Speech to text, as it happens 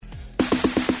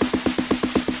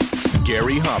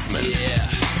Gary Hoffman. Yeah.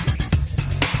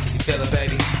 You feel it,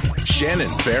 baby? Shannon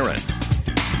Farron.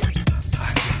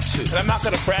 And I'm not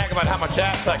going to brag about how much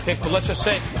ass I kicked, but let's just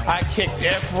say I kicked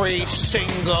every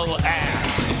single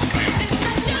ass.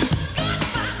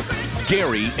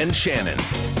 Gary and Shannon.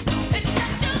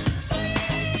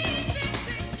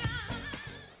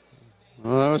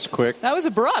 Well, that was quick. That was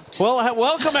abrupt. Well,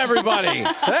 welcome, everybody.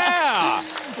 Yeah.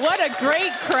 What a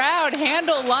great crowd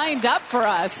Handle lined up for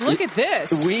us. Look at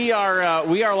this. We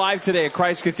are live today at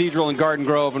Christ Cathedral in Garden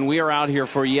Grove, and we are out here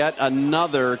for yet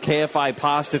another KFI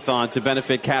Pastathon to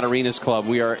benefit Katarina's Club.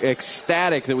 We are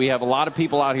ecstatic that we have a lot of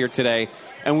people out here today,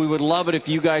 and we would love it if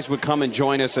you guys would come and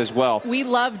join us as well. We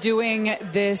love doing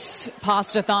this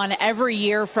Pastathon every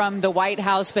year from the White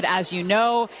House, but as you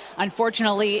know,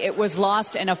 unfortunately, it was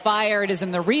lost in a fire. It is in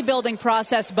the rebuilding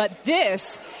process, but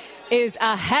this is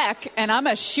a heck, and I'm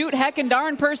a shoot heck and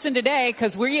darn person today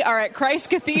because we are at Christ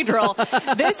Cathedral.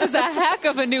 This is a heck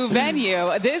of a new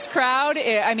venue. This crowd,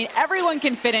 I mean, everyone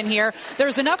can fit in here.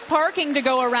 There's enough parking to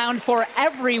go around for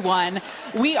everyone.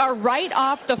 We are right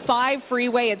off the 5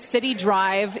 freeway at City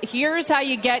Drive. Here's how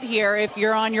you get here if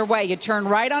you're on your way. You turn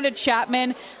right onto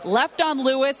Chapman, left on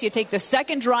Lewis. You take the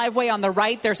second driveway on the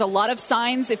right. There's a lot of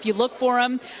signs if you look for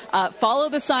them. Follow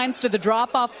the signs to the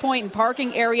drop-off point and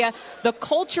parking area. The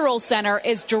Cultural Center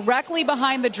is directly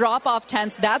behind the drop-off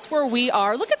tents. That's where we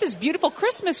are. Look at this beautiful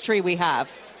Christmas tree we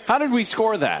have. How did we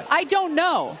score that? I don't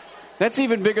know. That's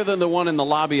even bigger than the one in the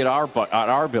lobby at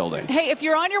our building. Hey, if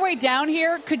you're on your way down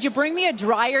here, could you bring me a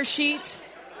dryer sheet?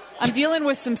 I'm dealing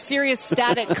with some serious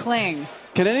static cling.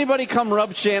 Can anybody come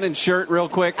rub Shannon's shirt real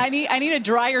quick? I need a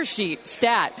dryer sheet,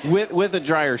 stat. With a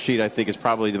dryer sheet, I think is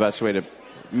probably the best way to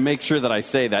make sure that I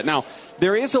say that. Now,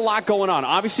 there is a lot going on.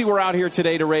 Obviously, we're out here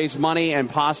today to raise money and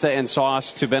pasta and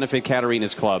sauce to benefit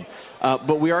Katarina's Club.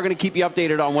 But we are going to keep you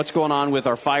updated on what's going on with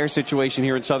our fire situation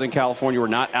here in Southern California. We're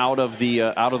not out of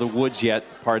the woods yet,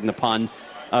 pardon the pun,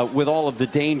 with all of the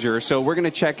danger. So we're going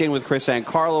to check in with Kris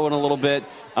Ankarlo in a little bit.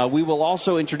 We will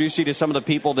also introduce you to some of the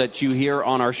people that you hear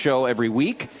on our show every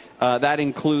week. That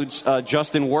includes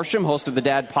Justin Worsham, host of the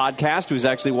Dad Podcast, who's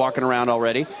actually walking around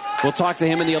already. We'll talk to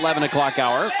him in the 11 o'clock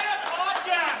hour.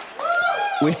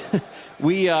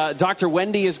 Dr.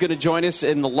 Wendy is going to join us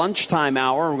in the lunchtime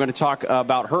hour. We're going to talk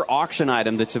about her auction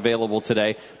item that's available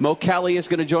today. Mo Kelly is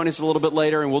going to join us a little bit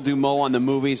later, and we'll do Mo on the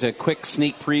movies. A quick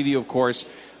sneak preview, of course,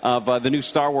 of the new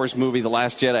Star Wars movie, The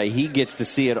Last Jedi. He gets to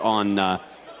see it on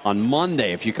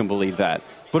Monday, if you can believe that.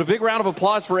 But a big round of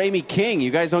applause for Amy King.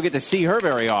 You guys don't get to see her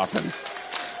very often.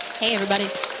 Hey, everybody.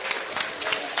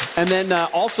 And then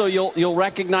also you'll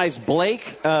recognize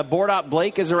Blake. Board-Op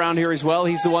Blake is around here as well.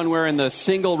 He's the one wearing the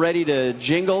single ready to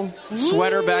jingle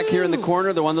sweater back here in the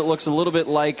corner, the one that looks a little bit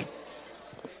like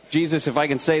Jesus, if I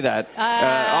can say that.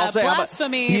 I'll say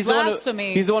blasphemy. He's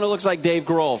Blasphemy. The one who looks like Dave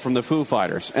Grohl from the Foo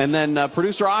Fighters. And then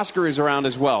producer Oscar is around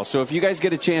as well. So if you guys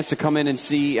get a chance to come in and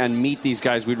see and meet these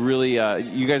guys, we'd really,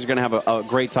 you guys are going to have a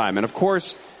great time. And of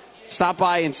course, stop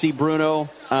by and see Bruno.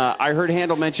 I heard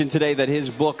Handel mention today that his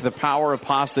book, The Power of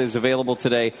Pasta, is available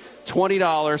today.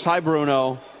 $20. Hi,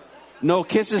 Bruno. No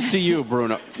kisses to you,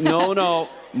 Bruno. No,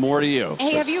 more to you.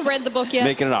 Hey, have you read the book yet?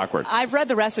 Making it awkward. I've read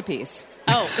the recipes.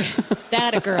 Oh,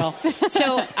 that a girl.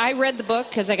 So I read the book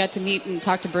because I got to meet and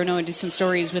talk to Bruno and do some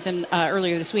stories with him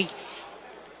earlier this week.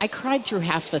 I cried through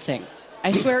half the thing.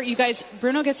 I swear, you guys,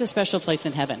 Bruno gets a special place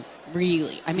in heaven.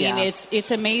 Really. I mean,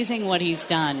 it's amazing what he's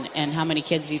done and how many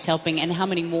kids he's helping and how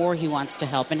many more he wants to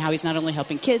help and how he's not only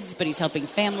helping kids, but he's helping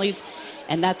families.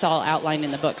 And that's all outlined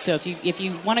in the book. So if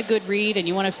you want a good read and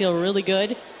you want to feel really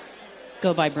good,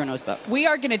 go buy Bruno's book. We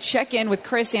are going to check in with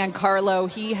Kris Ankarlo.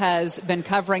 He has been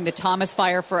covering the Thomas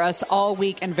Fire for us all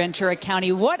week in Ventura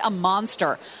County. What a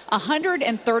monster.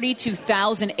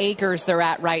 132,000 acres they're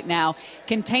at right now.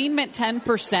 Containment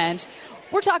 10%.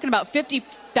 We're talking about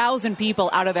 50,000 people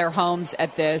out of their homes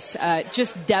at this.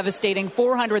 Just devastating.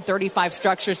 435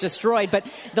 structures destroyed. But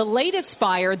the latest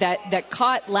fire that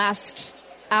caught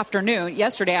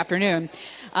yesterday afternoon,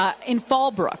 in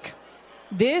Fallbrook.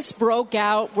 This broke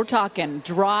out, we're talking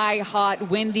dry, hot,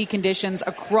 windy conditions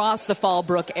across the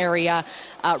Fallbrook area.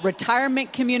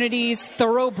 Retirement communities,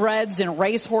 thoroughbreds and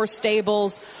racehorse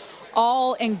stables,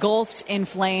 all engulfed in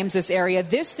flames, this area.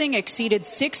 This thing exceeded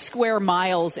 6 square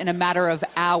miles in a matter of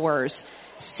hours.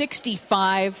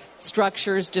 65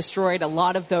 structures destroyed, a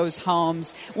lot of those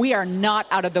homes. We are not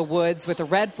out of the woods with a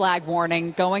red flag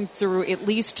warning going through at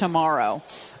least tomorrow.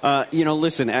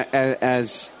 Listen,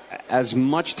 as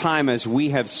much time as we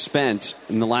have spent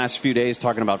in the last few days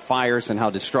talking about fires and how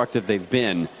destructive they've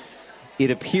been,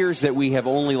 it appears that we have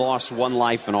only lost one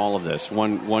life in all of this.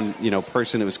 One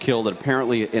person that was killed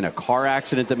apparently in a car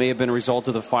accident that may have been a result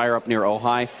of the fire up near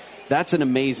Ojai. That's an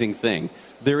amazing thing.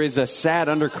 There is a sad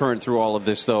undercurrent through all of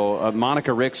this, though.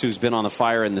 Monica Ricks, who's been on the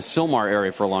fire in the Sylmar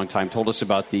area for a long time, told us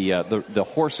about the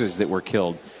horses that were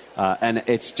killed. And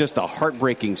it's just a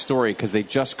heartbreaking story because they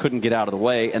just couldn't get out of the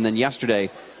way. And then yesterday,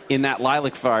 in that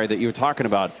lilac fire that you were talking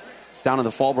about, down in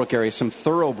the Fallbrook area, some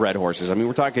thoroughbred horses. I mean,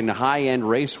 we're talking high-end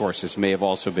race horses may have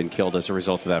also been killed as a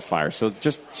result of that fire. So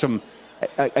just some,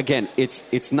 again,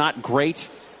 it's not great.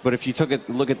 But if you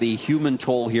look at the human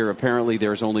toll here, apparently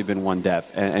there's only been one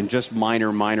death and just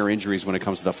minor injuries when it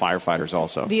comes to the firefighters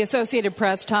also. The Associated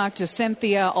Press talked to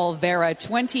Cynthia Olvera,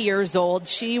 20 years old.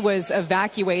 She was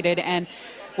evacuated and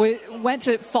went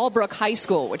to Fallbrook High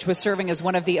School, which was serving as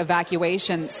one of the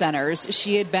evacuation centers.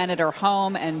 She had been at her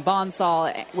home in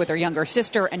Bonsall with her younger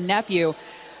sister and nephew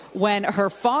when her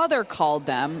father called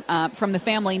them from the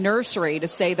family nursery to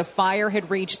say the fire had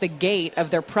reached the gate of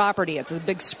their property. It's a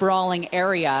big sprawling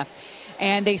area.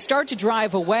 And they start to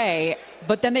drive away,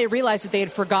 but then they realized that they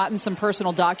had forgotten some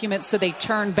personal documents, so they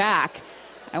turned back.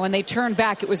 And when they turned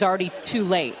back, it was already too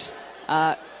late.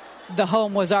 The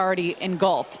home was already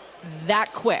engulfed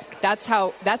that quick. That's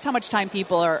how much time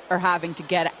people are having to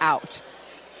get out,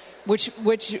 which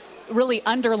really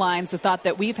underlines the thought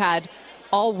that we've had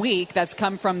all week that's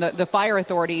come from the fire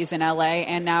authorities in LA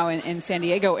and now in San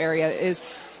Diego area is,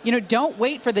 don't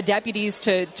wait for the deputies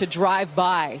to drive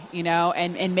by,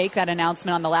 and make that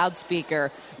announcement on the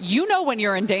loudspeaker. When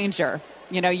you're in danger.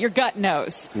 Your gut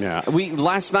knows. Yeah.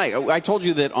 Last night, I told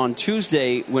you that on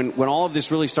Tuesday when all of this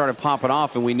really started popping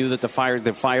off and we knew that the fire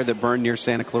that burned near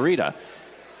Santa Clarita,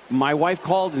 my wife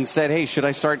called and said, hey, should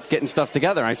I start getting stuff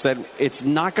together? I said, it's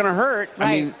not going to hurt.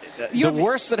 Right. I mean, the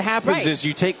worst that happens is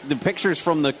you take the pictures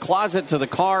from the closet to the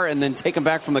car and then take them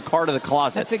back from the car to the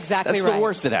closet. That's exactly right. That's the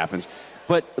worst that happens.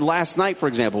 But last night, for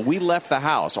example, we left the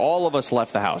house. All of us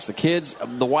left the house. The kids,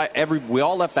 the wife, we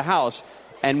all left the house.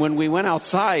 And when we went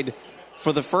outside,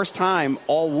 for the first time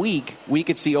all week, we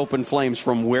could see open flames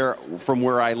from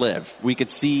where I live. We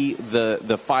could see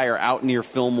the fire out near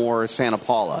Fillmore, Santa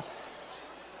Paula.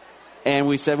 And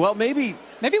we said, well, maybe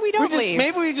we don't leave.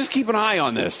 Maybe we just keep an eye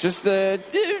on this. Just, you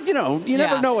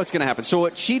never know what's going to happen. So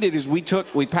what she did is we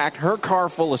packed her car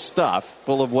full of stuff,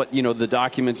 full of what, the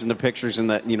documents and the pictures and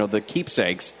the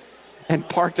keepsakes, and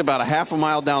parked about a half a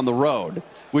mile down the road,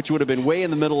 which would have been way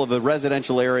in the middle of a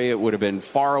residential area. It would have been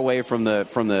far away from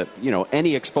the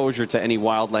any exposure to any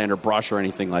wildland or brush or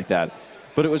anything like that.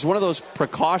 But it was one of those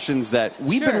precautions that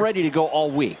we've been ready to go all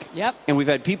week. Yep. And we've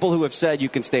had people who have said, you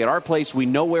can stay at our place. We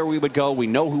know where we would go. We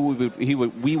know who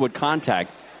we would contact.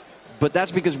 But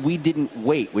that's because we didn't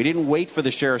wait. We didn't wait for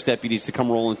the sheriff's deputies to come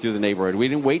rolling through the neighborhood. We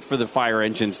didn't wait for the fire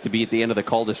engines to be at the end of the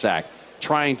cul-de-sac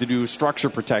trying to do structure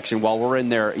protection while we're in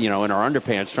there, in our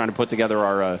underpants trying to put together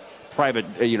our private,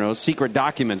 secret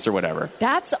documents or whatever.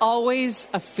 That's always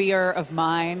a fear of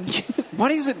mine.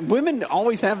 What is it? Women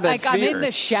always have that fear. I'm in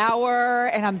the shower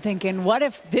and I'm thinking, what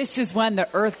if this is when the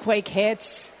earthquake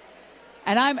hits?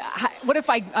 And what if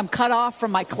I'm cut off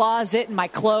from my closet and my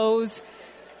clothes?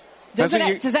 Does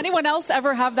anyone else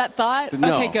ever have that thought?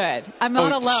 No. Okay, good. I'm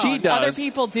not alone. She does. Other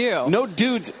people do. No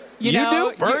dudes. You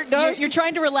do? Bert does? You're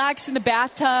trying to relax in the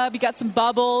bathtub. You got some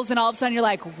bubbles, and all of a sudden you're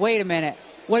like, wait a minute.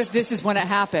 What if this is when it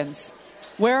happens?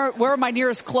 Where are my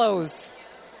nearest clothes?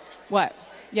 What?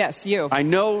 Yes, you. I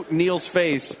know Neil's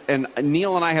face, and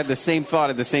Neil and I had the same thought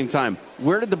at the same time.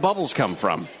 Where did the bubbles come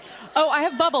from? Oh, I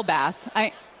have bubble bath.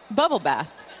 Bubble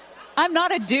bath. I'm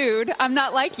not a dude. I'm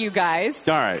not like you guys.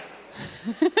 All right.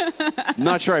 I'm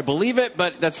not sure I believe it,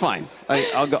 but that's fine.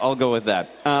 I'll go with that.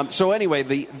 So anyway,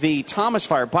 the Thomas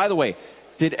fire. By the way,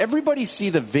 did everybody see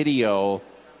the video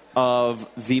of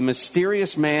the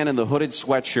mysterious man in the hooded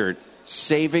sweatshirt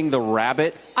saving the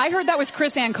rabbit? I heard that was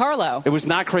Kris Ankarlo. It was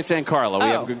not Kris Ankarlo. We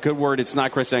have a good word. It's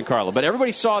not Kris Ankarlo. But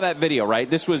everybody saw that video, right?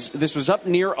 This was up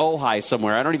near Ojai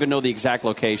somewhere. I don't even know the exact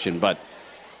location, but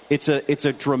it's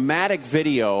a dramatic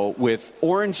video with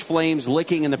orange flames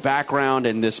licking in the background,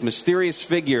 and this mysterious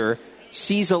figure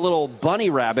sees a little bunny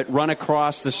rabbit run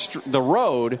across the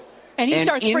road. And he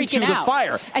starts freaking into out. The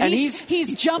fire. And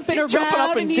he's jumping around. Jumping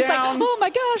up and he's down. like, oh my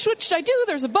gosh, what should I do?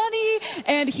 There's a bunny.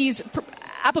 And he's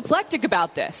apoplectic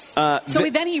about this.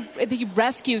 He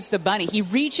rescues the bunny. He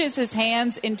reaches his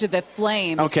hands into the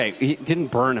flames. Okay, he didn't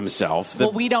burn himself.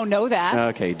 Well, we don't know that.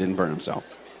 Okay, he didn't burn himself.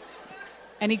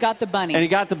 And he got the bunny.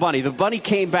 The bunny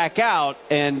came back out,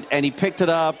 and he picked it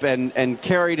up and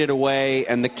carried it away.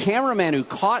 And the cameraman who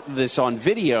caught this on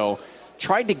video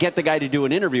tried to get the guy to do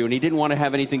an interview, and he didn't want to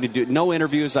have anything to do. No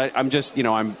interviews. I'm just,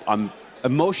 I'm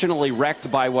emotionally wrecked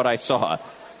by what I saw.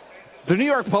 The New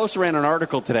York Post ran an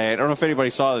article today. I don't know if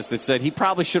anybody saw this that said he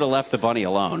probably should have left the bunny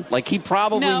alone. Like, he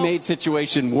probably made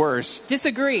situation worse.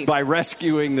 Disagree. By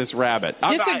rescuing this rabbit.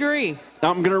 Disagree.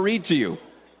 I'm going to read to you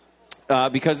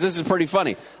because this is pretty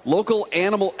funny. Local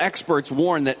animal experts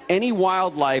warn that any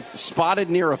wildlife spotted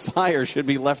near a fire should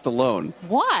be left alone.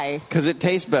 Why? Because it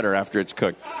tastes better after it's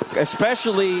cooked.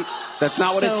 Especially, that's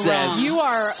not what it says. Wrong. You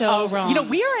are so wrong. You know,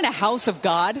 we are in a house of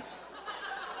God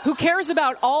who cares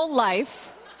about all life.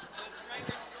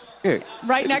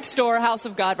 Right next door, house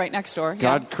of God, right next door.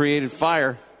 God created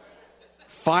fire.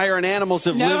 Fire and animals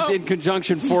have lived in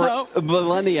conjunction for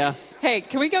millennia. Hey,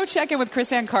 can we go check in with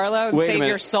Kris Ankarlo and save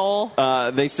your soul?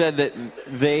 They said that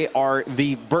they are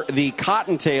the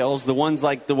cottontails, the ones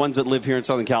that live here in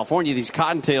Southern California. These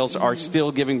cottontails are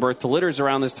still giving birth to litters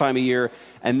around this time of year,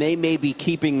 and they may be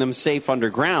keeping them safe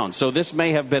underground. So this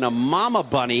may have been a mama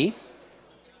bunny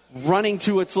running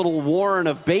to its little warren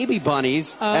of baby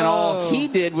bunnies, and all he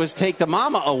did was take the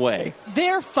mama away.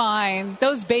 They're fine.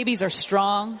 Those babies are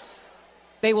strong.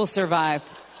 They will survive.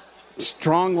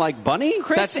 Strong like bunny?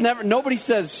 Nobody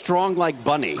says strong like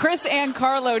bunny. Kris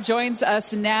Ankarlo joins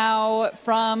us now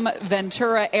from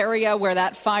Ventura area, where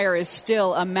that fire is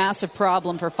still a massive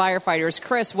problem for firefighters.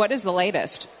 Kris, what is the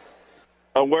latest?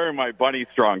 I'm wearing my Bunny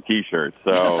Strong T-shirt,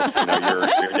 so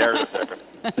you're there.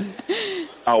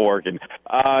 Not working.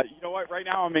 You know what? Right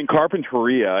now I'm in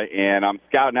Carpinteria, and I'm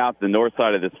scouting out the north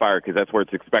side of this fire because that's where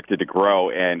it's expected to grow.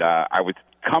 And I was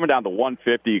coming down the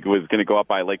 150, was going to go up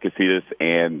by Lake Casitas,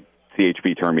 and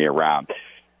CHP turned me around.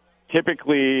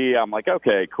 Typically, I'm like,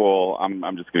 okay, cool.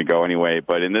 I'm just going to go anyway.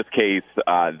 But in this case,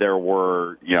 there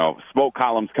were, smoke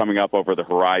columns coming up over the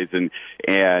horizon,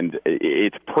 and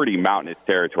it's pretty mountainous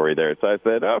territory there. So I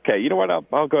said, okay, you know what?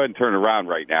 I'll go ahead and turn around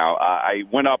right now. I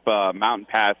went up a mountain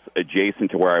pass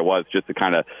adjacent to where I was just to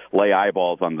kind of lay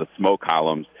eyeballs on the smoke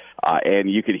columns.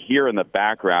 And you could hear in the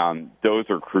background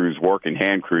dozer crews working,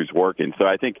 hand crews working. So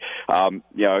I think,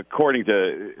 according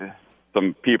to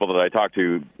some people that I talked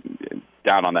to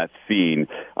down on that scene,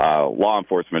 law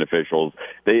enforcement officials,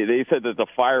 they said that the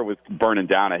fire was burning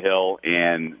down a hill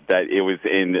and that it was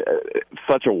in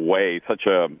such a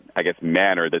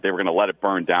manner that they were going to let it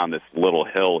burn down this little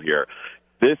hill here.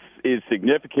 This is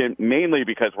significant mainly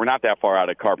because we're not that far out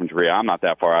of Carpinteria. I'm not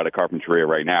that far out of Carpinteria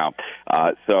right now.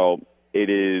 So it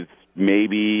is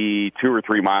maybe 2 or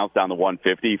 3 miles down the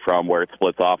 150 from where it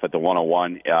splits off at the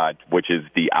 101, which is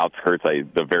the outskirts,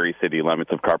 the very city limits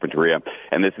of Carpinteria.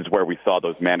 And this is where we saw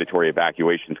those mandatory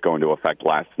evacuations go into effect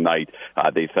last night.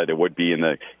 They said it would be in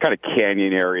the kind of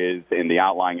canyon areas, in the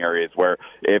outlying areas where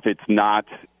if it's not,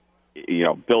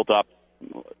 built up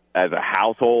as a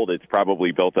household, it's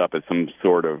probably built up as some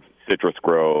sort of citrus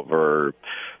grove, or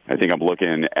I think I'm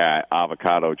looking at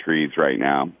avocado trees right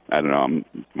now. I don't know.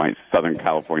 My Southern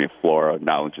California flora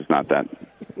knowledge is not that.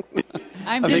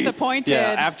 I'm disappointed.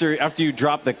 After you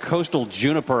dropped the coastal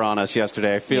juniper on us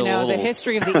yesterday, I feel a little... the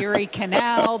history of the Erie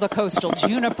Canal, the coastal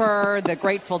juniper, the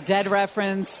Grateful Dead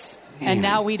reference, and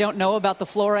now we don't know about the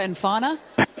flora and fauna?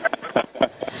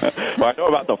 Well, I know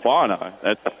about the fauna.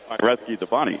 That's why I rescued the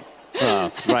bunny.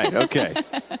 Right, okay.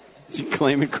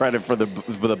 Claiming credit for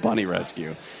the bunny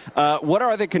rescue. What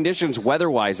are the conditions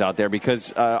weather-wise out there?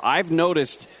 Because I've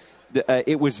noticed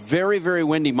it was very, very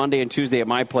windy Monday and Tuesday at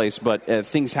my place, but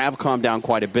things have calmed down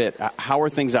quite a bit. How are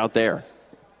things out there?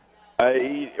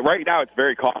 Right now it's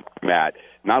very calm, Matt.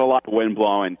 Not a lot of wind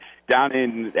blowing.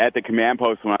 Down at the command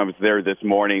post when I was there this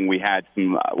morning, we had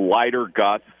some lighter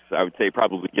gusts. I would say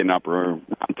probably getting up around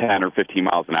 10 or 15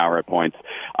 miles an hour at points.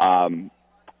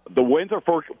 The winds are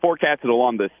forecasted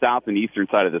along the south and eastern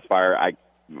side of this fire,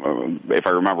 if I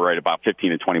remember right, about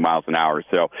 15 to 20 miles an hour.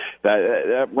 So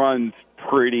that runs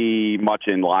pretty much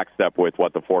in lockstep with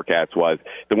what the forecast was.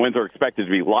 The winds are expected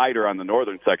to be lighter on the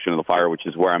northern section of the fire, which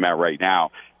is where I'm at right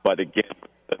now. But again,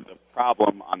 the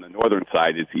problem on the northern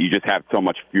side is you just have so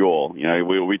much fuel.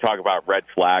 We talk about red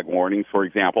flag warnings, for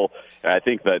example. I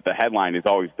think that the headline is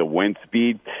always the wind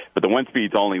speed, but the wind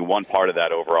speed is only one part of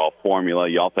that overall formula.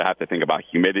 You also have to think about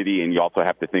humidity, and you also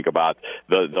have to think about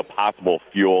the possible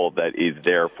fuel that is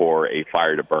there for a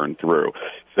fire to burn through.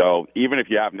 So even if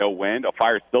you have no wind, a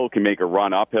fire still can make a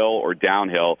run uphill or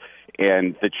downhill.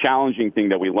 And the challenging thing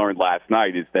that we learned last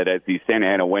night is that as these Santa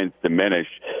Ana winds diminish,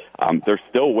 they're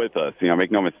still with us.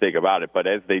 Make no mistake about it. But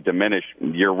as they diminish,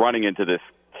 you're running into this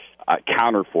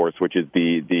counterforce, which is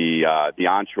the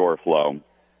onshore flow,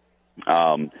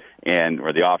 or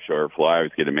the offshore flow. I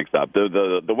always get it mixed up.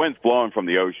 The wind's blowing from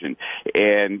the ocean,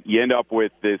 and you end up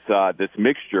with this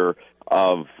mixture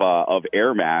of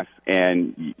air mass,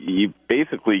 and you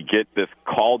basically get this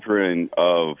cauldron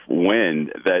of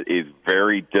wind that is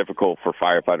very difficult for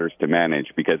firefighters to manage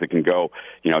because it can go,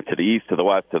 to the east, to the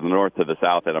west, to the north, to the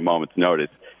south at a moment's notice.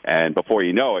 And before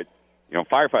you know it,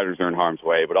 firefighters are in harm's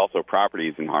way, but also property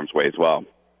is in harm's way as well.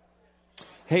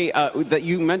 Hey, that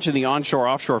you mentioned the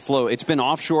onshore-offshore flow. It's been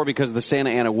offshore because of the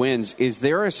Santa Ana winds. Is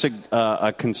there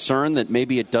a concern that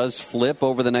maybe it does flip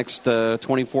over the next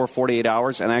 24, 48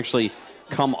 hours and actually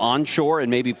come onshore and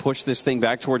maybe push this thing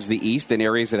back towards the east in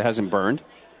areas that hasn't burned?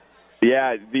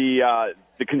 Yeah,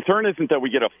 the concern isn't that we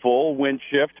get a full wind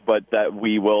shift, but that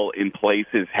we will, in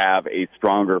places, have a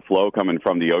stronger flow coming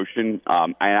from the ocean.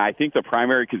 And I think the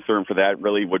primary concern for that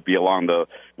really would be along the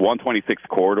 126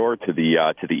 corridor to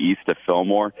the east of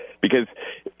Fillmore, because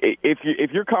if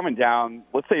you're coming down,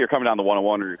 let's say you're coming down the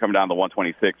 101 or you're coming down the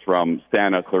 126 from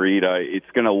Santa Clarita, it's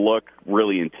going to look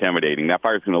really intimidating. That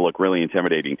fire's going to look really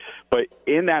intimidating. But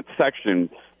in that section,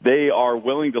 they are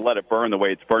willing to let it burn the way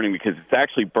it's burning because it's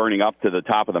actually burning up to the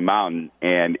top of the mountain.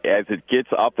 And as it gets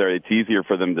up there, it's easier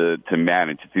for them to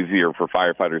manage. It's easier for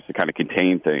firefighters to kind of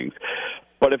contain things.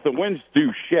 But if the winds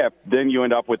do shift, then you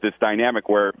end up with this dynamic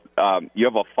where you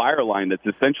have a fire line that's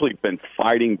essentially been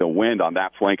fighting the wind on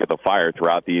that flank of the fire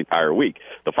throughout the entire week.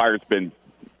 The fire's been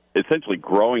essentially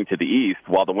growing to the east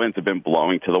while the winds have been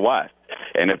blowing to the west.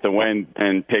 And if the wind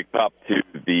then picks up to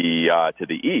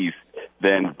the east,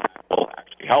 then that will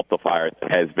actually help the fire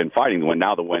that has been fighting the wind.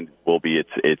 Now the wind will be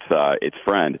its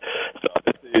friend. So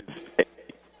this is a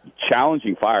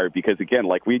challenging fire because, again,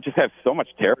 we just have so much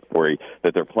territory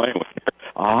that they're playing with.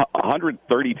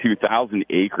 132,000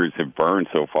 acres have burned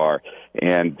so far,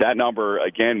 and that number,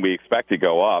 again, we expect to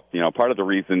go up. Part of the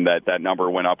reason that number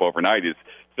went up overnight is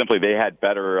simply they had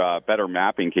better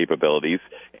mapping capabilities,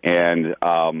 and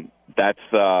that's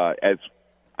as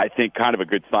I think kind of a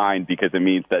good sign because it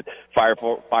means that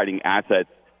firefighting assets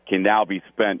can now be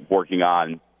spent working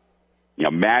on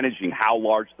managing how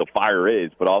large the fire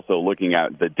is, but also looking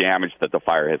at the damage that the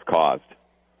fire has caused.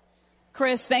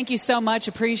 Kris, thank you so much.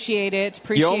 Appreciate it.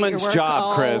 Appreciate your work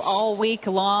job, Kris. all week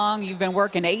long. You've been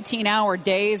working 18-hour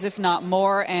days, if not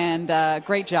more, and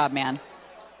great job, man.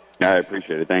 I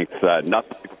appreciate it. Thanks.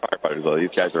 Nothing for firefighters, though.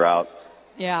 These guys are out.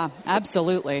 Yeah,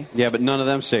 absolutely. Yeah, but none of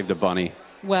them saved a bunny.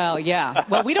 Well, yeah.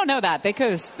 Well, we don't know that. They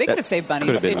could have saved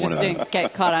bunnies. It just didn't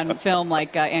get caught on film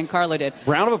like Ankarlo did.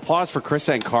 Round of applause for Kris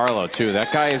Ankarlo, too.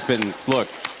 That guy has been, look.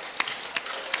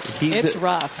 It's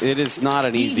rough. It is not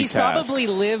an easy He's task. probably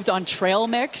lived on trail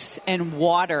mix and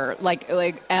water, like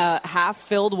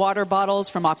half-filled water bottles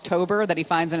from October that he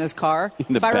finds in his car.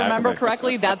 If I remember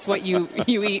correctly, that's what you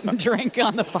eat and drink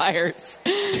on the fires.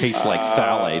 Tastes like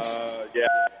phthalates. Yeah,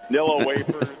 vanilla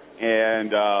wafers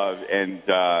and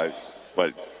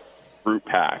fruit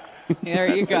packs.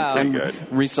 There you go. And good.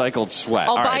 Recycled sweat.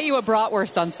 I'll buy you a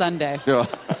bratwurst on Sunday.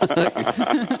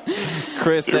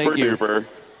 Kris, thank you. Duper.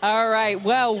 All right.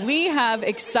 Well, we have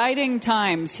exciting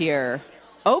times here.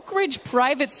 Oak Ridge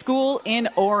Private School in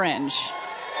Orange.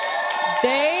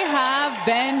 They have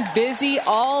been busy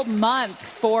all month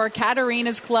for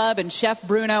Katarina's Club and Chef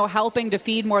Bruno, helping to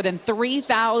feed more than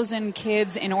 3,000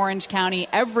 kids in Orange County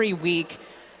every week.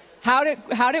 How'd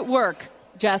it work,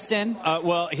 Justin?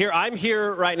 Well, I'm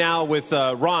here right now with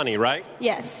Ronnie, right?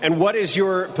 Yes. And what is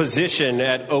your position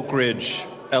at Oak Ridge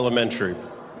Elementary?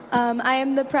 I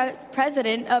am the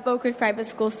president of Oak Ridge Private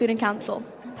School Student Council.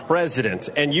 President.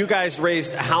 And you guys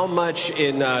raised how much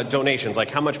in donations? Like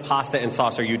how much pasta and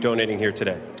sauce are you donating here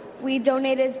today? We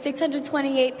donated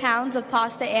 628 pounds of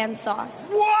pasta and sauce.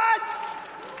 What?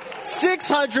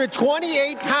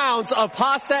 628 pounds of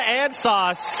pasta and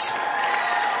sauce.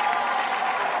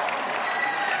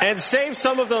 And save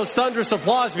some of those thunderous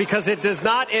applause because it does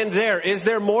not end there. Is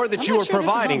there more that you are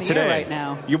providing today? Right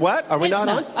now. You what? Are we not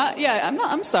on? Yeah, I'm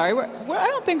not. I'm sorry. I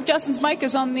don't think Justin's mic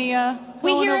is on the.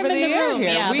 We hear him over in the air room,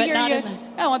 here. yeah, we but hear not you. in the...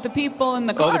 I want the people in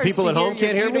the cars. Oh, the people to at home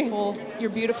can't hear me?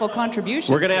 Your beautiful contributions.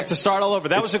 We're going to have to start all over.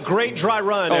 That was a great dry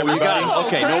run, everybody.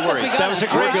 Okay, no worries. That was a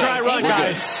great dry run,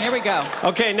 guys. Here we go.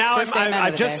 Okay, now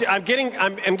I'm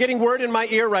getting word in my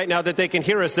ear right now that they can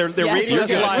hear us. They're reading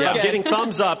us live. I'm getting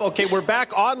thumbs up. Okay, we're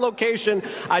back on location.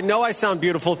 I know I sound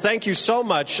beautiful. Thank you so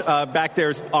much. Back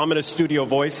there's ominous studio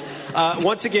voice.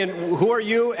 Once again, who are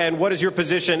you and what is your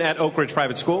position at Oak Ridge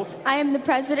Private School? I am the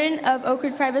president of Oak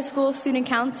Ridge Private School Student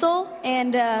Council,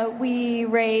 and we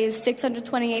raised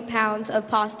 628 pounds of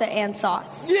pasta and sauce.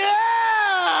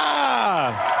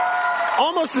 Yeah!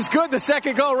 Almost as good the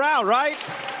second go round, right?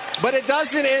 But it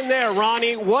doesn't end there,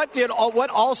 Ronnie. What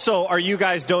also are you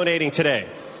guys donating today?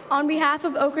 On behalf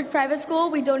of Oak Ridge Private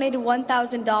School, we donated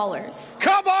 $1,000.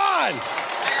 Come on!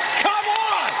 Come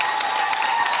on!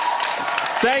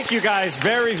 Thank you guys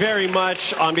very, very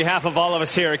much on behalf of all of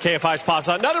us here at KFI's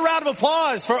Pastathon. Another round of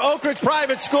applause for Oak Ridge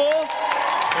Private School. Here,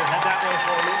 head that way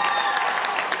for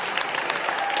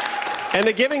me. And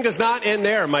the giving does not end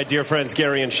there, my dear friends,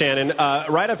 Gary and Shannon.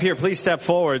 Right up here, please step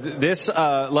forward. This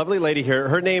lovely lady here,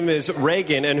 her name is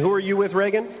Reagan. And who are you with,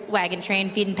 Reagan? Wagon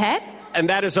Train Feed and Pet. And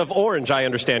that is of Orange, I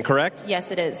understand, correct?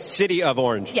 Yes, it is. City of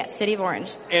Orange. Yes, City of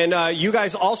Orange. And you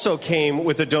guys also came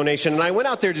with a donation. And I went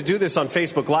out there to do this on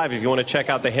Facebook Live, if you want to check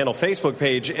out the Handle Facebook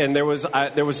page. And there was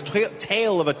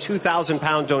tale of a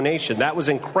 2,000-pound donation. That was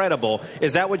incredible.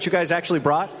 Is that what you guys actually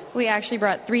brought? We actually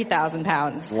brought 3,000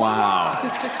 pounds. Wow.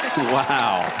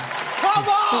 Wow. Come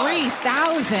on!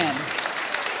 3,000.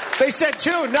 They said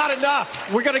 2, not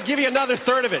enough. We're going to give you another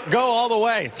third of it. Go all the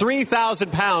way.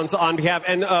 3,000 pounds on behalf.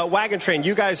 And Wagon Train,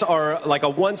 you guys are like a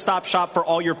one-stop shop for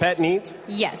all your pet needs?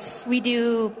 Yes. We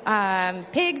do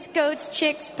pigs, goats,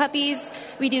 chicks, puppies.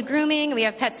 We do grooming. We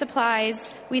have pet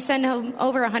supplies. We send home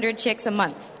over 100 chicks a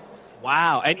month.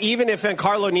 Wow. And even if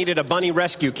Ankarlo needed a bunny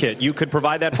rescue kit, you could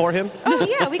provide that for him? Oh,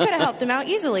 yeah. We could have helped him out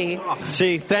easily.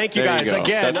 See, thank you guys.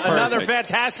 Again, another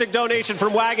fantastic donation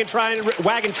from Wagon Train.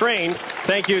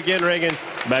 Thank you again, Reagan.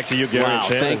 Back to you, Gary and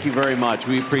Shannon. Thank you very much.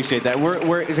 We appreciate that.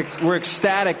 We're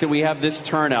ecstatic that we have this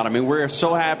turnout. I mean, we're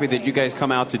so happy that you guys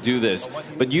come out to do this.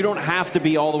 But you don't have to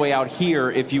be all the way out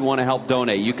here if you want to help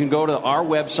donate. You can go to our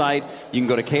website. You can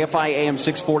go to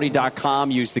KFIAM640.com.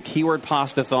 Use the keyword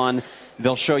Pastathon.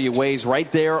 They'll show you ways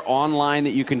right there online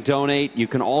that you can donate. You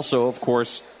can also, of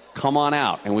course, come on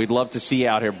out, and we'd love to see you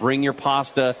out here. Bring your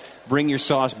pasta, bring your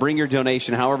sauce, bring your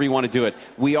donation, however you want to do it.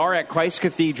 We are at Christ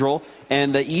Cathedral,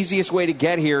 and the easiest way to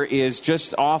get here is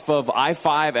just off of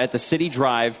I-5 at the City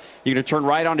Drive. You're going to turn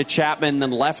right onto Chapman, then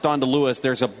left onto Lewis.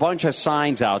 There's a bunch of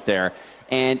signs out there,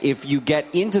 and if you get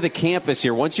into the campus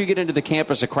here, once you get into the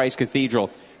campus of Christ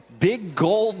Cathedral, big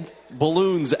gold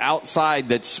balloons outside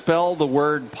that spell the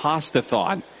word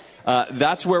Pastathon.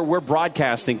 That's where we're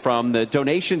broadcasting from. The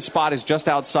donation spot is just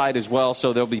outside as well,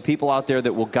 so there'll be people out there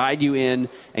that will guide you in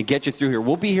and get you through here.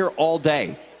 We'll be here all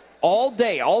day, all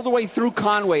the way through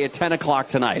Conway at 10 o'clock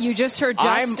tonight. You just heard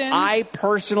Justin. I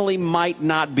personally might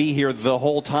not be here the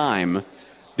whole time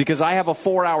because I have a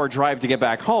 4-hour drive to get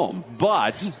back home.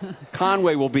 But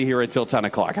Conway will be here until 10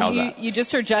 o'clock. How's that? You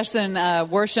just heard Justin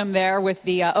Worsham there with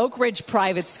the Oak Ridge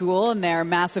Private School and their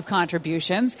massive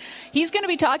contributions. He's going to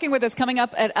be talking with us coming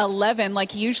up at 11,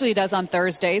 like he usually does on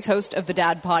Thursdays, host of the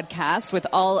Dad Podcast, with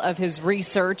all of his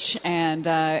research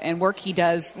and work he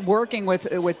does, working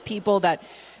with people that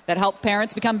help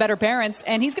parents become better parents.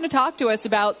 And he's going to talk to us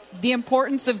about the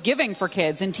importance of giving for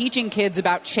kids and teaching kids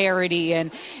about charity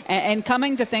and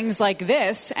coming to things like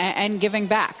this and giving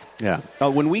back. Yeah.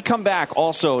 When we come back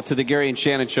also to the Gary and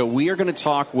Shannon Show, we are going to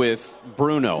talk with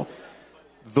Bruno.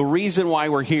 The reason why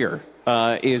we're here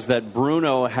is that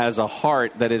Bruno has a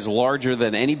heart that is larger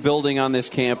than any building on this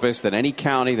campus, than any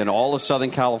county, than all of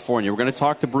Southern California. We're going to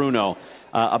talk to Bruno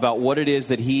about what it is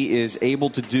that he is able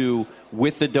to do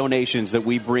with the donations that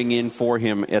we bring in for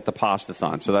him at the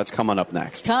Pastathon. So that's coming up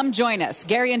next. Come join us.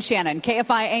 Gary and Shannon,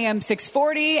 KFI AM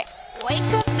 640. Wake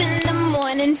up in the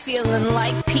morning feeling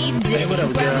like P. Diddy.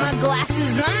 Grab my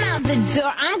glasses, I'm out the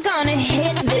door. I'm gonna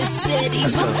hit this city.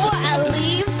 Before I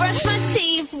leave, brush my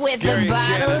teeth with Gary a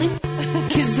bottle.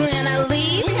 Cause when I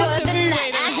leave for the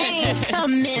night, I ain't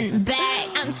coming back.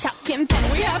 I'm talking.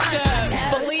 We have to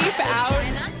bleep out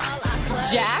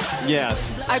Jack?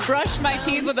 Yes. I brushed my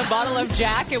teeth with a bottle of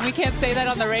Jack, and we can't say that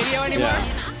on the radio anymore?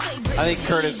 Yeah. I think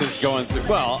Curtis is going through...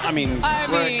 Well, I mean we're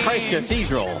at Christ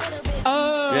Cathedral.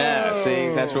 Oh. Yeah, see,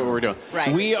 that's what we're doing.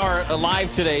 Right. We are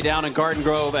live today down in Garden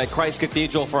Grove at Christ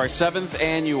Cathedral for our 7th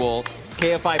annual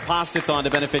KFI Pastathon to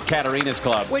benefit Katarina's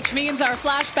Club. Which means our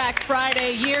Flashback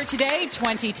Friday year today,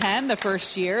 2010, the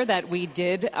first year that we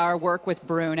did our work with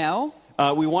Bruno.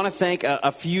 We want to thank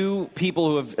a few people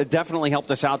who have definitely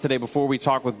helped us out today before we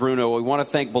talk with Bruno. We want to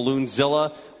thank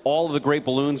Balloonzilla, all of the great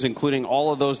balloons, including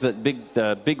all of those that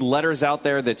big letters out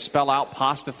there that spell out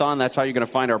Pastathon. That's how you're going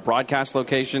to find our broadcast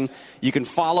location. You can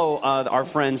follow our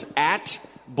friends at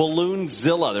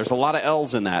Balloonzilla. There's a lot of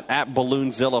L's in that. At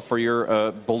Balloonzilla for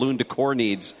your balloon decor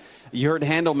needs. You heard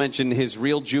Handel mention his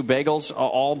Real Jew bagels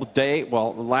all day.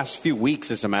 Well, the last few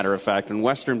weeks, as a matter of fact. And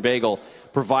Western Bagel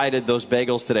provided those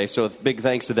bagels today. So big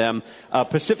thanks to them.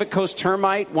 Pacific Coast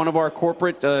Termite, one of our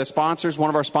corporate sponsors, one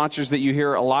of our sponsors that you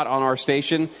hear a lot on our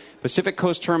station. Pacific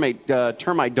Coast Termite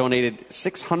donated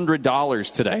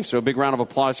 $600 today. So a big round of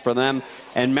applause for them.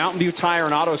 And Mountain View Tire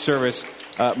and Auto Service.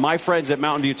 My friends at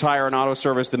Mountain View Tire and Auto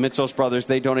Service, the Mitsos brothers,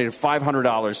 they donated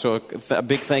 $500. So a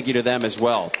big thank you to them as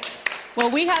well. Well,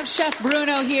 we have Chef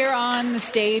Bruno here on the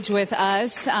stage with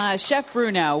us. Chef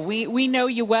Bruno, we know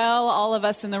you well. All of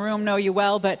us in the room know you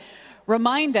well, but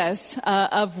remind us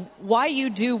of why you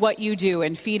do what you do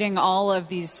in feeding all of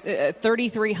these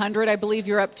 3,300, I believe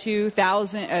you're up to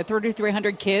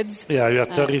 3,300 kids. Yeah, we are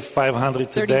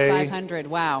 3,500 today. 3,500,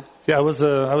 wow. Yeah, I was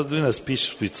doing a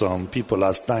speech with some people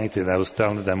last night, and I was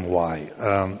telling them why.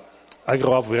 I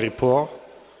grew up very poor.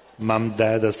 Mom,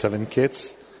 dad has 7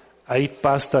 kids. I eat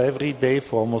pasta every day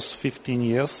for almost 15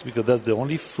 years because that's the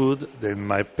only food that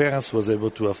my parents was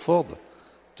able to afford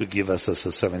to give us as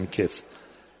 7 kids.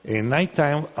 In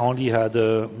nighttime, I only had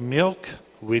milk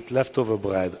with leftover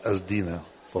bread as dinner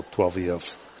for 12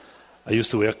 years. I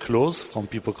used to wear clothes from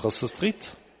people across the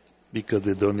street because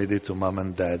they donated to mom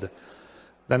and dad.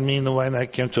 That means when I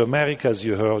came to America, as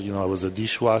you heard, I was a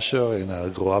dishwasher and I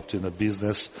grew up in a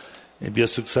business and be a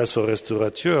successful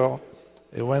restaurateur.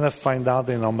 And when I find out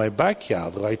that in my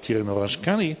backyard, right here in Orange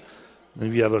County,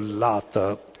 we have a lot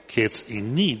of kids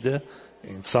in need,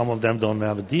 and some of them don't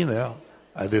have dinner,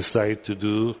 I decided to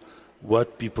do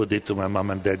what people did to my mom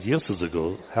and dad years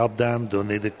ago, help them,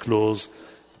 donate the clothes,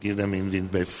 give them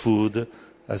in-made food.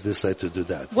 I decided to do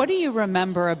that. What do you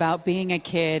remember about being a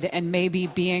kid and maybe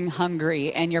being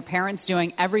hungry and your parents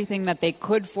doing everything that they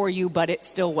could for you, but it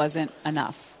still wasn't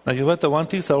enough? Now, you know what? The one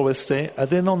thing I always say, I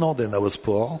didn't know that I was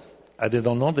poor. I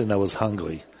didn't know that I was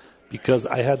hungry because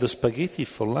I had the spaghetti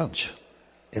for lunch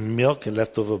and milk and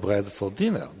leftover bread for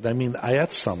dinner. That means I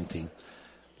had something.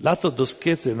 A lot of those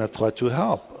kids, they try to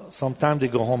help. Sometimes they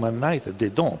go home at night and they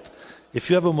don't. If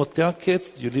you have a motel kid,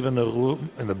 you live in a room,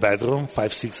 in a bedroom,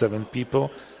 5, 6, 7 people.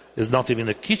 There's not even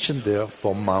a kitchen there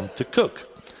for mom to cook.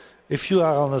 If you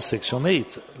are on a Section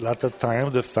 8, a lot of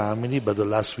time the family, by the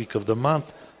last week of the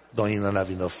month, don't even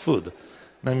have enough food.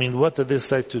 I mean, what I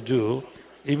decide to do,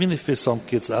 even if some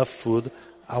kids have food,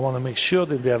 I want to make sure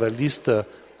that they have at least a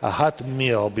hot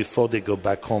meal before they go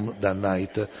back home that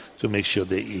night to make sure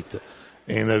they eat.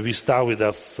 And we start with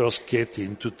our first kid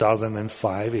in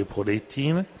 2005, April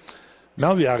 18.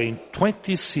 Now we are in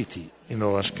 20 cities in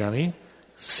Orange County,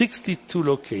 62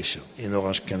 locations in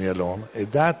Orange County alone.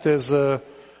 And that is, I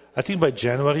think by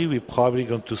January, we're probably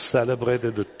going to celebrate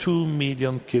the 2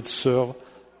 million kids served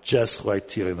just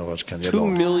right here in Orange County. 2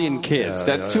 million kids.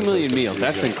 That's 2 million meals.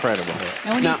 That's incredible.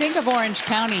 And when you think of Orange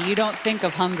County, you don't think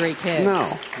of hungry kids.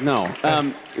 No.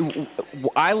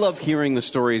 I love hearing the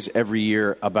stories every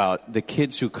year about the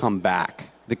kids who come back,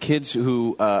 the kids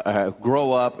who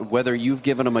grow up, whether you've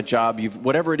given them a job,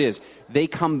 whatever it is, they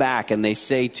come back and they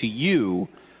say to you,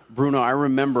 Bruno, I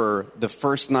remember the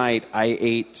first night I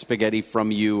ate spaghetti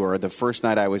from you, or the first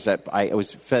night I was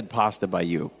fed pasta by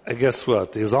you. And guess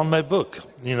what? It's on my book.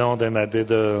 Then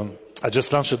I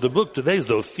just launched the book. Today is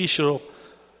the official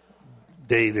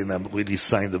day that I really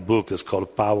signed the book. It's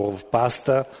called Power of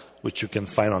Pasta, which you can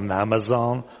find on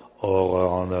Amazon or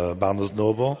on Barnes &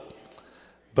 Noble.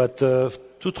 But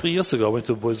 2-3 years ago, I went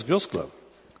to a Boys Girls Club.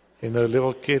 And a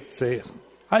little kid say,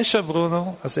 "Hi, Chef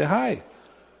Bruno." I say, "Hi."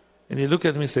 And he looked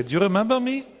at me and said, "Do you remember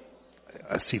me?"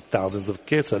 I see thousands of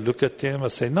kids. I look at him. I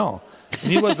say, "No."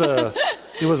 And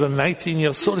he was a 19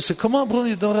 years old. He said, "Come on, Bruno,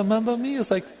 you don't remember me?" It's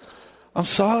like, "I'm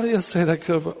sorry." I said,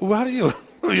 "Who are you?"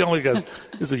 Because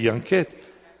he's a young kid.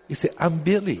 He said, "I'm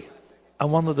Billy.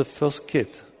 I'm one of the first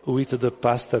kids who ate the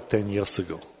pasta 10 years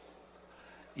ago."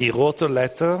 He wrote a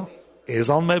letter. It's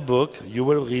on my book. You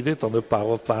will read it on the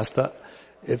Power of Pasta.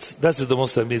 That's the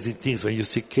most amazing things when you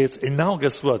see kids. And now,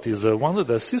 guess what? He's one of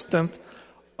the assistants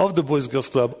of the Boys Girls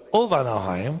Club of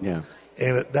Anaheim. Yeah.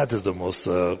 And that is the most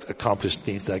accomplished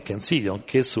things that I can see. Young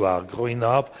kids who are growing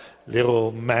up,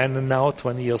 little men now,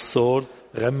 20 years old,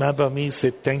 remember me,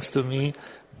 say thanks to me.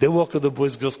 They work at the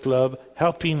Boys Girls Club,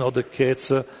 helping other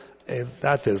kids. And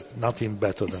that is nothing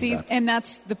better than that. And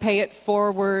that's the pay it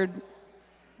forward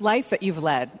life that you've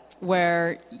led,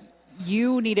 where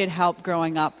you needed help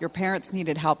growing up. Your parents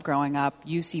needed help growing up.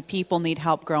 You see people need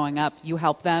help growing up. You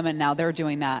help them, and now they're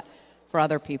doing that for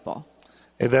other people.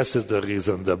 And that's the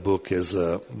reason the book is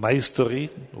my story,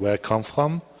 where I come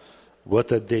from,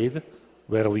 what I did,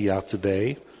 where we are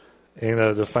today.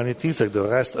 And the funny thing is that the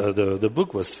rest of the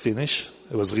book was finished.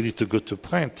 It was ready to go to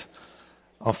print.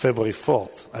 On February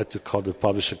 4th, I had to call the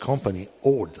publisher company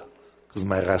old because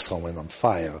my restaurant went on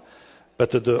fire. But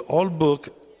the whole book,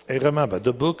 and remember,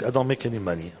 the book, I don't make any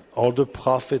money. All the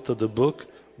profit of the book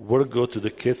will go to the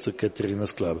kids to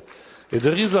Katerina's Club. And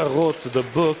the reason I wrote the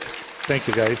book, thank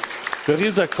you guys, the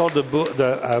reason I called the book,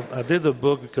 I did the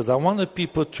book because I wanted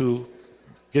people to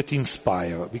get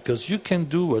inspired. Because you can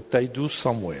do what I do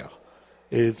somewhere.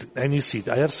 And you see,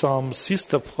 I have some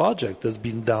sister project that's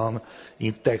been done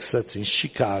in Texas, in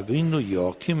Chicago, in New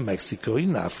York, in Mexico,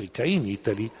 in Africa, in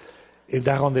Italy. And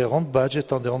they're on their own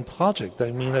budget, on their own project.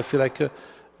 I mean, I feel like,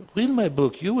 read my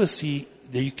book, you will see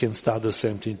that you can start the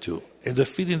same thing too. And the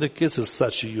feeding the kids is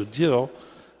such a huge deal.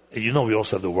 And you know, we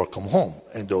also have the work from home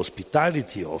and the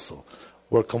hospitality also.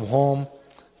 Work from home,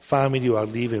 family who are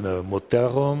living in a motel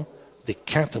room, they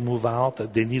can't move out.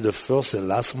 They need the first and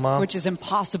last month. Which is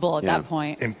impossible at that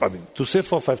point. And, I mean, to save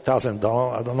 $4,000 or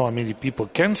 $5,000, I don't know how many people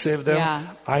can save them. Yeah.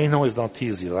 I know it's not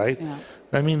easy, right? Yeah.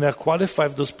 I mean, they're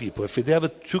qualified, those people. If they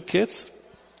have 2 kids,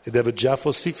 if they have a job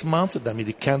for 6 months, that means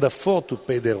they can't afford to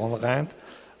pay their own rent.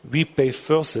 We pay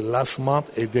first and last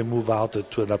month, and they move out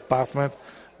to an apartment.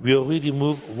 We already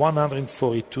moved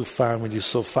 142 families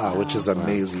so far, which is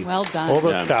amazing. Well done.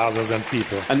 Over thousands of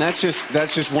people. And that's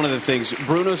just one of the things.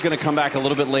 Bruno's going to come back a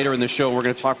little bit later in the show. We're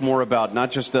going to talk more about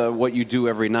not just what you do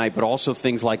every night, but also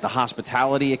things like the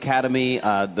Hospitality Academy,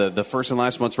 the first and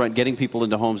last month's rent, getting people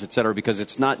into homes, et cetera, because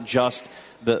it's not just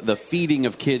the feeding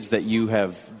of kids that you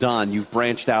have done. You've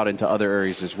branched out into other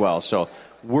areas as well. So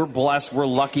we're blessed. We're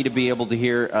lucky to be able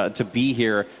to be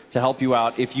here to help you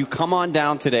out. If you come on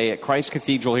down today at Christ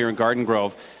Cathedral here in Garden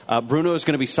Grove, Bruno is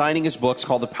going to be signing his book. It's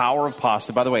called The Power of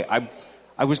Pasta. By the way,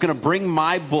 I was going to bring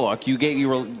my book. You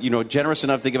were generous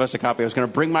enough to give us a copy. I was going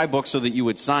to bring my book so that you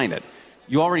would sign it.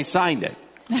 You already signed it.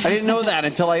 I didn't know that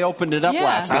until I opened it up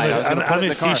last night. I'm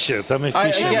efficient.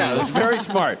 Yeah, it's very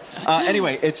smart.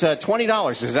 Anyway, it's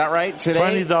 $20. Is that right?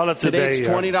 Today, $20 today. It's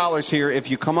 $20 here. If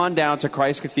you come on down to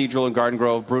Christ Cathedral in Garden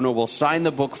Grove, Bruno will sign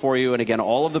the book for you. And again,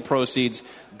 all of the proceeds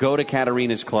go to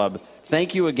Katarina's Club.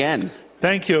 Thank you again.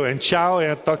 Thank you, and ciao, and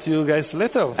I'll talk to you guys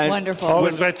later. Wonderful.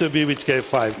 Always great to be with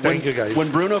KFI. Thank you, guys.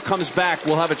 When Bruno comes back,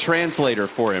 we'll have a translator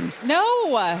for him.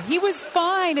 No, he was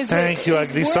fine. Thank you.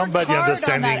 At least somebody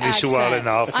understands English well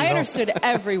enough. I understood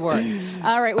every word.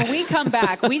 All right, when we come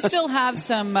back, we still have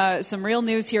some real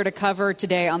news here to cover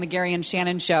today on the Gary and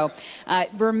Shannon Show.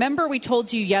 Remember we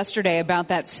told you yesterday about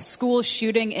that school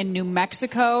shooting in New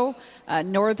Mexico,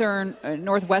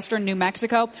 northwestern New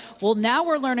Mexico? Well, now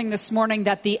we're learning this morning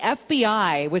that the FBI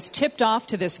was tipped off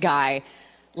to this guy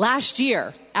last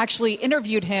year, actually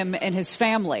interviewed him and his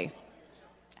family.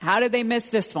 How did they miss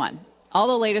this one? All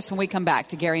the latest when we come back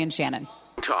to Gary and Shannon.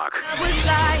 Talk.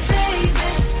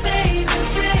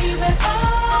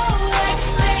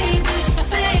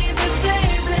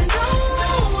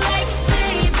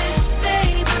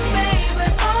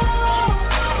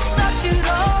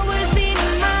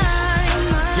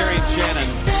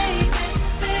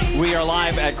 We are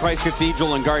live at Christ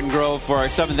Cathedral in Garden Grove for our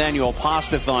 7th annual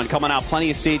Pastathon. Coming out, plenty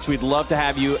of seats. We'd love to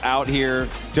have you out here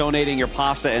donating your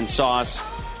pasta and sauce.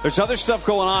 There's other stuff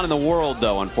going on in the world,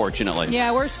 though, unfortunately.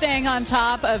 Yeah, we're staying on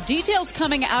top of details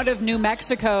coming out of New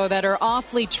Mexico that are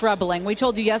awfully troubling. We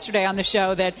told you yesterday on the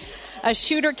show that a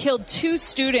shooter killed 2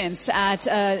 students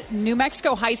at New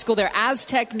Mexico High School there,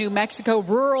 Aztec, New Mexico,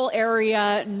 rural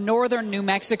area, northern New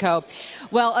Mexico.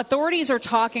 Well, authorities are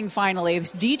talking finally.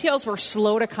 Details were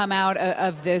slow to come out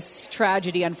of this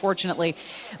tragedy, unfortunately.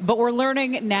 But we're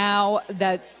learning now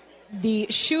that the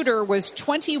shooter was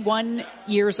 21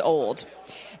 years old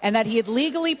and that he had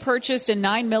legally purchased a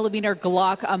 9mm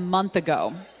Glock a month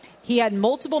ago. He had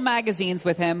multiple magazines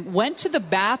with him, went to the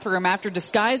bathroom after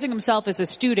disguising himself as a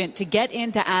student to get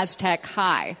into Aztec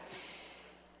High.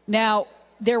 Now,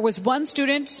 there was one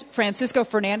student, Francisco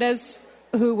Fernandez,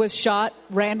 who was shot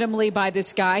randomly by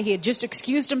this guy. He had just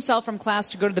excused himself from class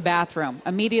to go to the bathroom,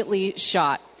 immediately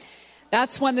shot.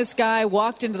 That's when this guy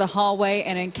walked into the hallway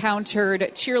and encountered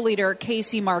cheerleader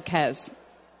Casey Marquez,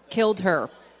 killed her.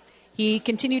 He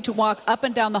continued to walk up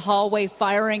and down the hallway,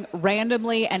 firing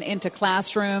randomly and into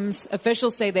classrooms.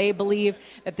 Officials say they believe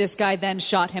that this guy then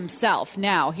shot himself.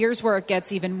 Now, here's where it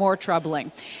gets even more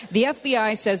troubling. The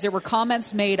FBI says there were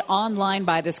comments made online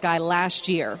by this guy last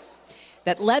year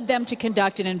that led them to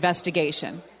conduct an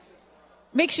investigation.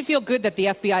 Makes you feel good that the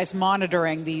FBI is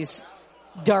monitoring these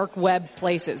dark web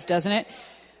places, doesn't it?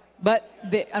 But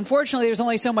unfortunately, there's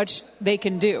only so much they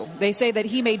can do. They say that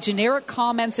he made generic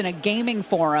comments in a gaming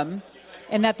forum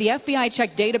and that the FBI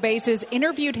checked databases,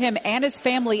 interviewed him and his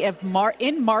family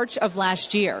in March of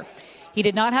last year. He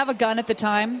did not have a gun at the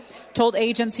time, told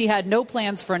agents he had no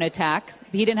plans for an attack.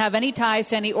 He didn't have any ties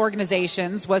to any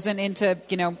organizations, wasn't into,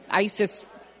 ISIS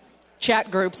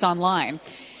chat groups online.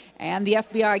 And the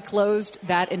FBI closed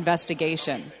that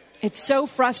investigation. It's so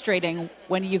frustrating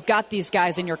when you've got these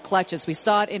guys in your clutches. We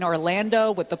saw it in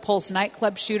Orlando with the Pulse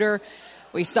nightclub shooter.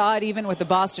 We saw it even with the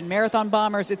Boston Marathon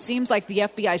bombers. It seems like the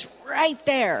FBI's right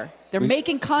there. They're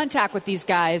making contact with these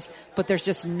guys, but there's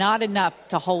just not enough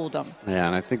to hold them. Yeah,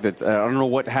 and I think that I don't know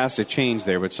what has to change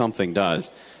there, but something does.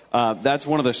 That's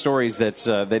one of the stories that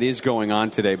is going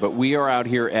on today. But we are out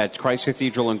here at Christ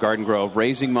Cathedral in Garden Grove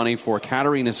raising money for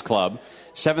Katarina's Club,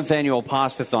 7th annual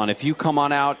Pastathon. If you come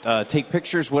on out, take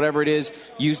pictures, whatever it is,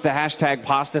 use the hashtag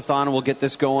Pastathon, and we'll get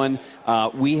this going.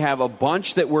 We have a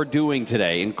bunch that we're doing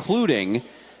today, including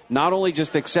not only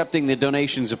just accepting the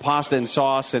donations of pasta and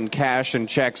sauce and cash and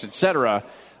checks, etc.,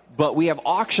 but we have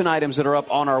auction items that are up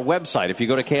on our website. If you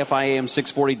go to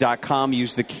KFIAM640.com,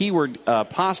 use the keyword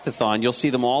Pastathon, you'll see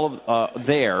them all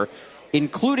there,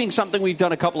 including something we've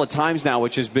done a couple of times now,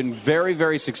 which has been very,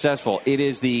 very successful. It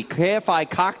is the KFI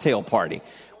Cocktail Party,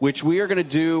 which we are going to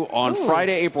do on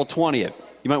Friday, April 20th.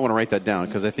 You might want to write that down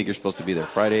because I think you're supposed to be there.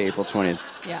 Friday, April 20th.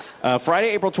 Yeah. Friday,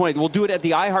 April 20th. We'll do it at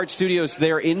the iHeart Studios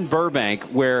there in Burbank,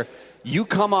 where you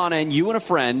come on in, you and a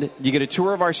friend, you get a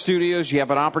tour of our studios, you have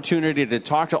an opportunity to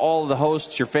talk to all of the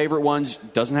hosts, your favorite ones.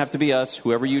 Doesn't have to be us,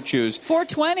 whoever you choose.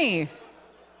 $4.20.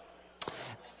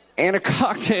 And a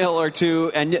cocktail or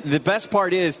two. And the best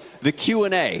part is the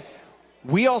Q&A.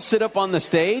 We all sit up on the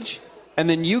stage, and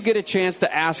then you get a chance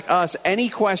to ask us any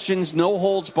questions, no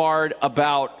holds barred,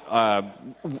 about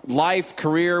life,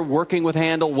 career, working with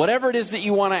Handle, whatever it is that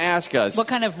you want to ask us. What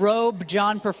kind of robe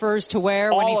John prefers to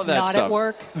wear when he's not at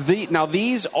work. Now,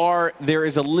 there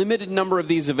is a limited number of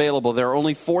these available. There are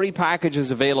only 40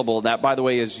 packages available. That, by the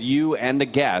way, is you and a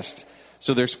guest.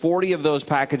 So there's 40 of those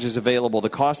packages available. The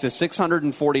cost is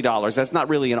 $640. That's not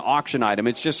really an auction item.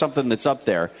 It's just something that's up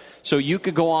there. So you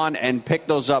could go on and pick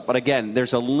those up. But again,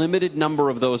 there's a limited number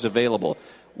of those available.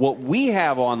 What we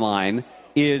have online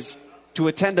is to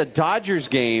attend a Dodgers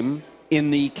game in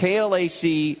the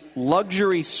KLAC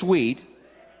luxury suite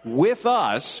with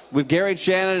us, with Gary and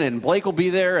Shannon, and Blake will be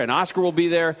there, and Oscar will be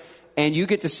there. And you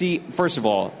get to see, first of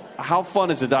all, how fun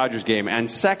is a Dodgers game?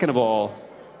 And second of all,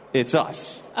 it's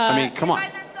us. I mean, come on.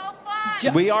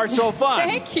 We are so fun.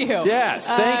 Thank you. Yes,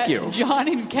 thank you. John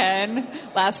and Ken,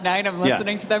 last night I'm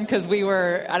listening to them because we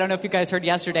were, I don't know if you guys heard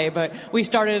yesterday, but we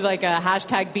started like a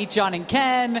hashtag Beat John and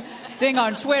Ken thing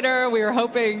on Twitter. We were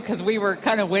hoping, because we were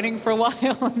kind of winning for a while,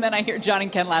 and then I heard John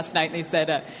and Ken last night, and they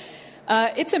said,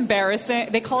 it's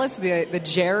embarrassing. They call us the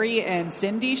Jerry and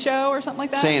Cindy show or something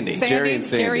like that. Sandy. Jerry and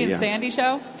Sandy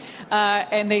show.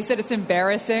 And they said it's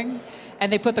embarrassing.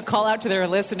 And they put the call out to their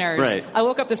listeners. Right. I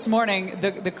woke up this morning,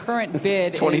 the current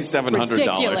bid is $2,700.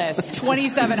 Ridiculous.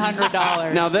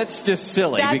 $2,700. Now, that's just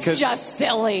silly. That's just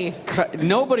silly.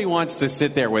 Nobody wants to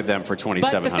sit there with them for $2,700.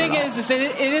 But the thing is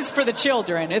it is for the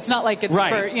children. It's not like it's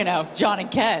for, John and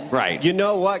Ken. Right. You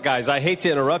know what, guys? I hate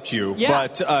to interrupt you,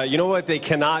 but you know what they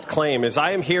cannot claim is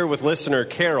I am here with listener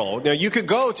Carol. Now, you could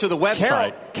go to the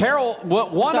website. Carol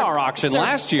won our auction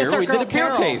last year. We did a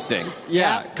beer tasting.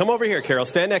 Yeah. Come over here, Carol.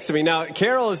 Stand next to me. Now,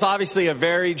 Carol is obviously a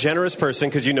very generous person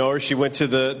because you know her. She went to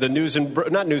the News and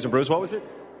not News and Brews. What was it?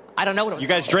 I don't know what it was. You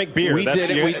guys drank beer. We did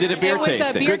a beer tasting. It was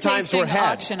a beer Good times were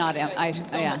had. auction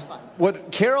item.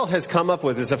 What Carol has come up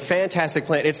with is a fantastic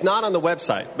plan. It's not on the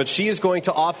website, but she is going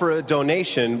to offer a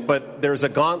donation, but there's a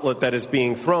gauntlet that is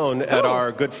being thrown at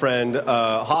our good friend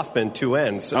Hoffman, Two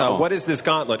Ends. What is this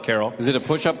gauntlet, Carol? Is it a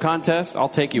push-up contest? I'll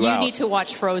take you out. You need to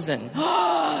watch Frozen.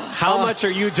 How much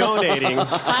are you donating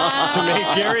to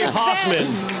make Gary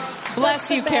Hoffman...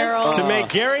 Bless you, Carol. To make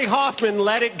Gary Hoffman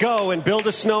let it go and build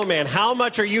a snowman, how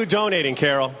much are you donating,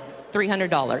 Carol?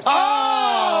 $300.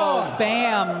 Oh!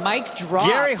 Bam. Mic drop.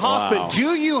 Gary Hoffman,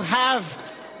 do you have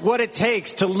what it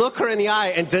takes to look her in the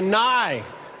eye and deny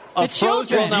a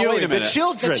Frozen viewing? The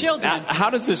children. How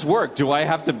does this work? Do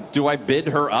I bid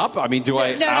her up? I mean,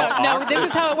 No. This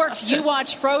is how it works. You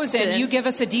watch Frozen. You give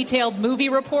us a detailed movie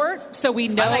report so we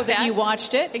know that you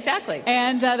watched it. Exactly.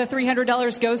 And the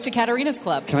 $300 goes to Katarina's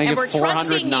Club. Can I get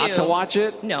 $400 not to watch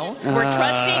it? No. We're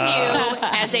trusting you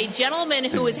as a gentleman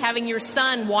who is having your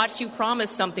son watch you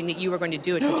promise something that you are going to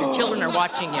do it because your children are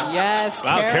watching you. Yes,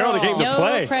 wow, Carol, the game to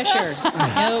play. No pressure.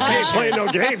 She ain't playing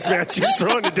no games, man. She's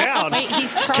throwing it down. Wait,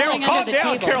 he's Carol, calm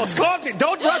down, Carol.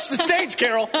 Don't rush the stage,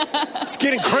 Carol. It's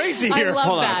getting crazy here. I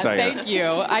love that. Thank you.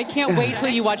 I can't wait till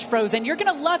you watch Frozen. You're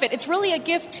going to love it. It's really a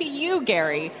gift to you,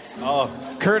 Gary. Oh,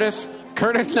 Curtis,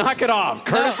 knock it off.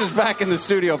 Curtis is back in the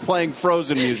studio playing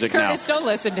Frozen music now. Curtis, don't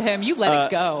listen to him. You let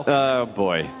it go. Oh,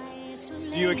 boy.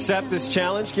 Do you accept this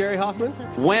challenge, Gary Hoffman?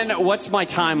 What's my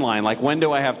timeline? Like, when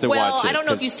do I have to watch it? Well, I don't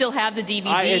know if you still have the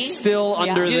DVD. It's still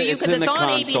under Do the you? it's Because in it's the on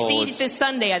console. ABC this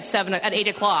Sunday at 8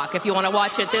 o'clock. If you want to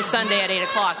watch it this Sunday at 8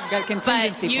 o'clock. Got a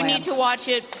contingency but you plan. need to watch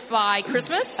it by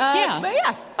Christmas.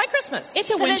 By Christmas. It's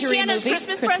a And then wintry Shannon's movie,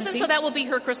 Christmas Christmassy. present, so that will be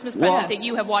her Christmas Well- present that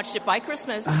you have watched it by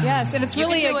Christmas. Yes, and it's You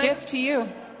really can do a it. gift to you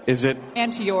Is it?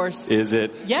 and to yours. Is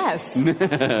it? Yes.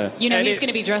 You know, he's going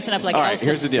to be dressing up like All right, Elsa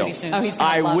here's the deal. pretty soon. Oh, he's gonna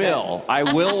I love will. I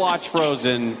will watch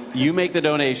Frozen. You make the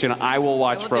donation. I will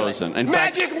watch I will do it. Frozen. In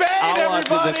Magic fact, Maid, I'll watch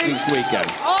it everybody! this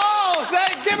weekend.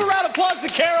 Give a round of applause to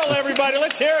Carol, everybody.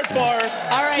 Let's hear it for her.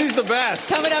 All right. She's the best.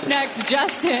 Coming up next,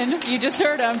 Justin. You just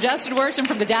heard him. Justin Worsham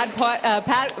from the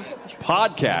Podcast.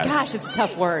 Gosh, it's a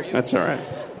tough word. That's all right.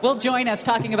 Will join us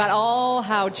talking about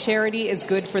how charity is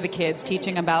good for the kids,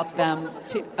 teaching about them.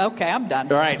 Okay, I'm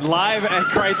done. All right, live at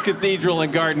Christ Cathedral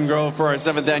in Garden Grove for our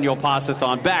 7th annual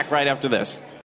Pastathon. Back right after this.